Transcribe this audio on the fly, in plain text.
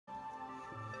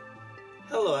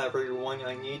Hello everyone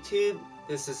on YouTube,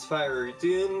 this is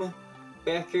FireOfDoom,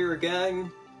 back here again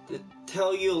to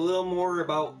tell you a little more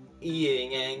about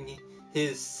Ian and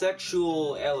his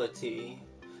sexuality.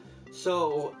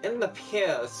 So, in the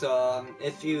past,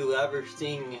 if you ever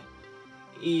seen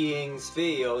Ian's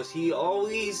videos, he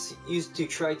always used to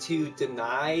try to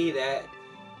deny that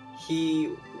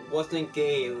he wasn't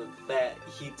gay, that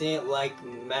he didn't like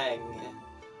men.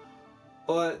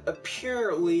 But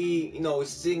apparently,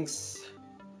 since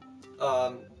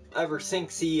ever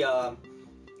since he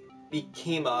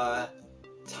became a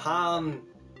Tom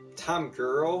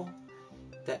girl,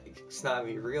 that's not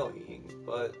me real Ian,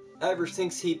 but ever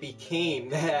since he became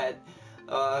that,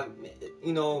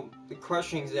 the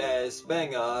question has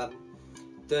been,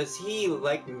 does he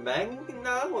like men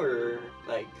now, or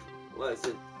like, what is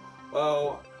it?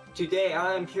 Well, today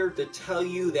I'm here to tell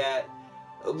you that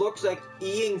it looks like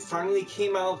Ian finally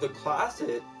came out of the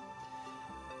closet.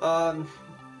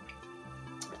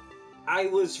 I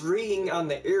was reading on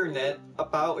the internet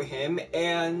about him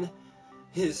and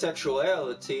his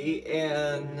sexuality,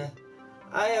 and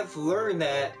I have learned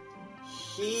that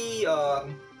he,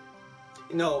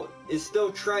 is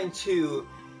still trying to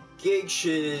gauge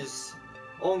his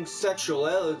own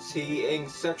sexuality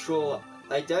and sexual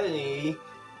identity,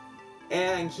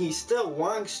 and he still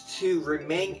wants to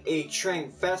remain a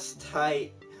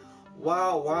transvestite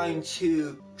while wanting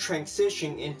to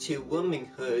transition into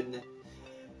womanhood.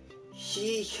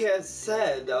 He has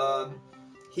said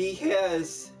he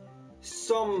has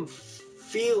some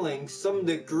feelings, some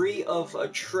degree of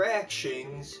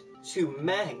attractions to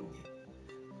men.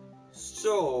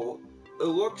 So it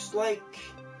looks like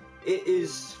it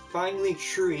is finally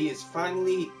true. He has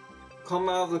finally come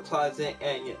out of the closet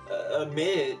and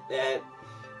admitted that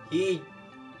he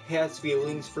has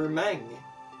feelings for men,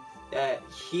 that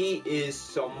he is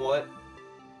somewhat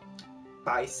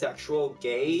bisexual,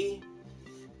 gay.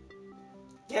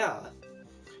 Yeah.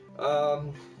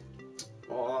 All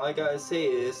I gotta say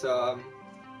is, how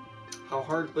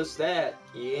hard was that,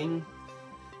 Ian,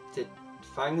 to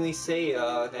finally say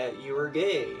that you were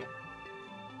gay?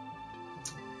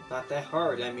 Not that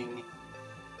hard. I mean,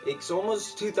 it's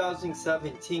almost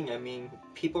 2017. I mean,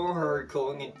 people are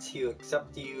going to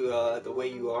accept you the way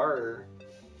you are.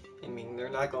 I mean, they're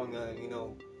not going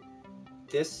to,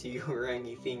 diss you or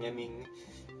anything. I mean,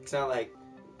 it's not like,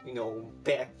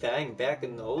 back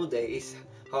in the old days,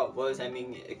 how it was. I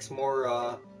mean, it's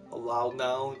more allowed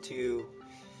now to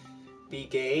be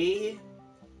gay.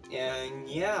 And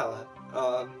yeah,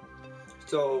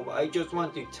 so I just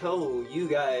want to tell you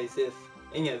guys, if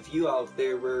any of you out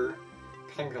there were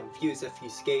kind of confused if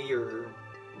he's gay or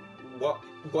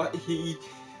what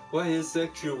his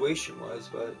situation was,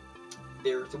 but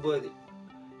there's what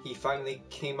he finally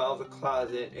came out of the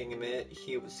closet and admitted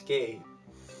he was gay.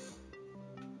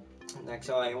 And that's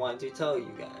all I wanted to tell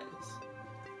you guys.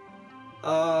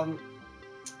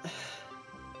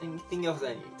 Anything else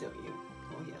I need to tell you?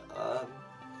 Oh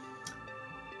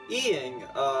yeah. Ian,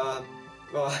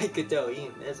 well, I could tell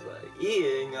Ian this, but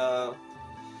Ian,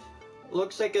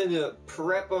 looks like the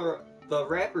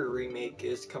rapper remake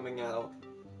is coming out.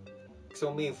 It's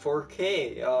only in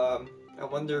 4K. I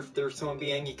wonder if there's going to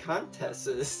be any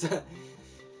contests.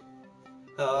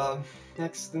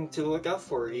 Next thing to look out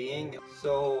for, Ian.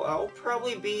 So I'll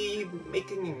probably be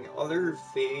making another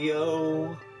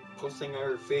video, posting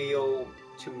another video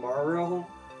tomorrow,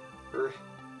 or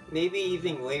maybe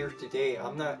even later today.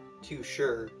 I'm not too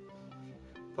sure.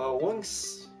 But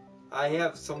once I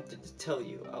have something to tell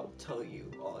you, I'll tell you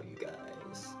all, you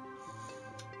guys.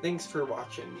 Thanks for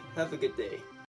watching. Have a good day.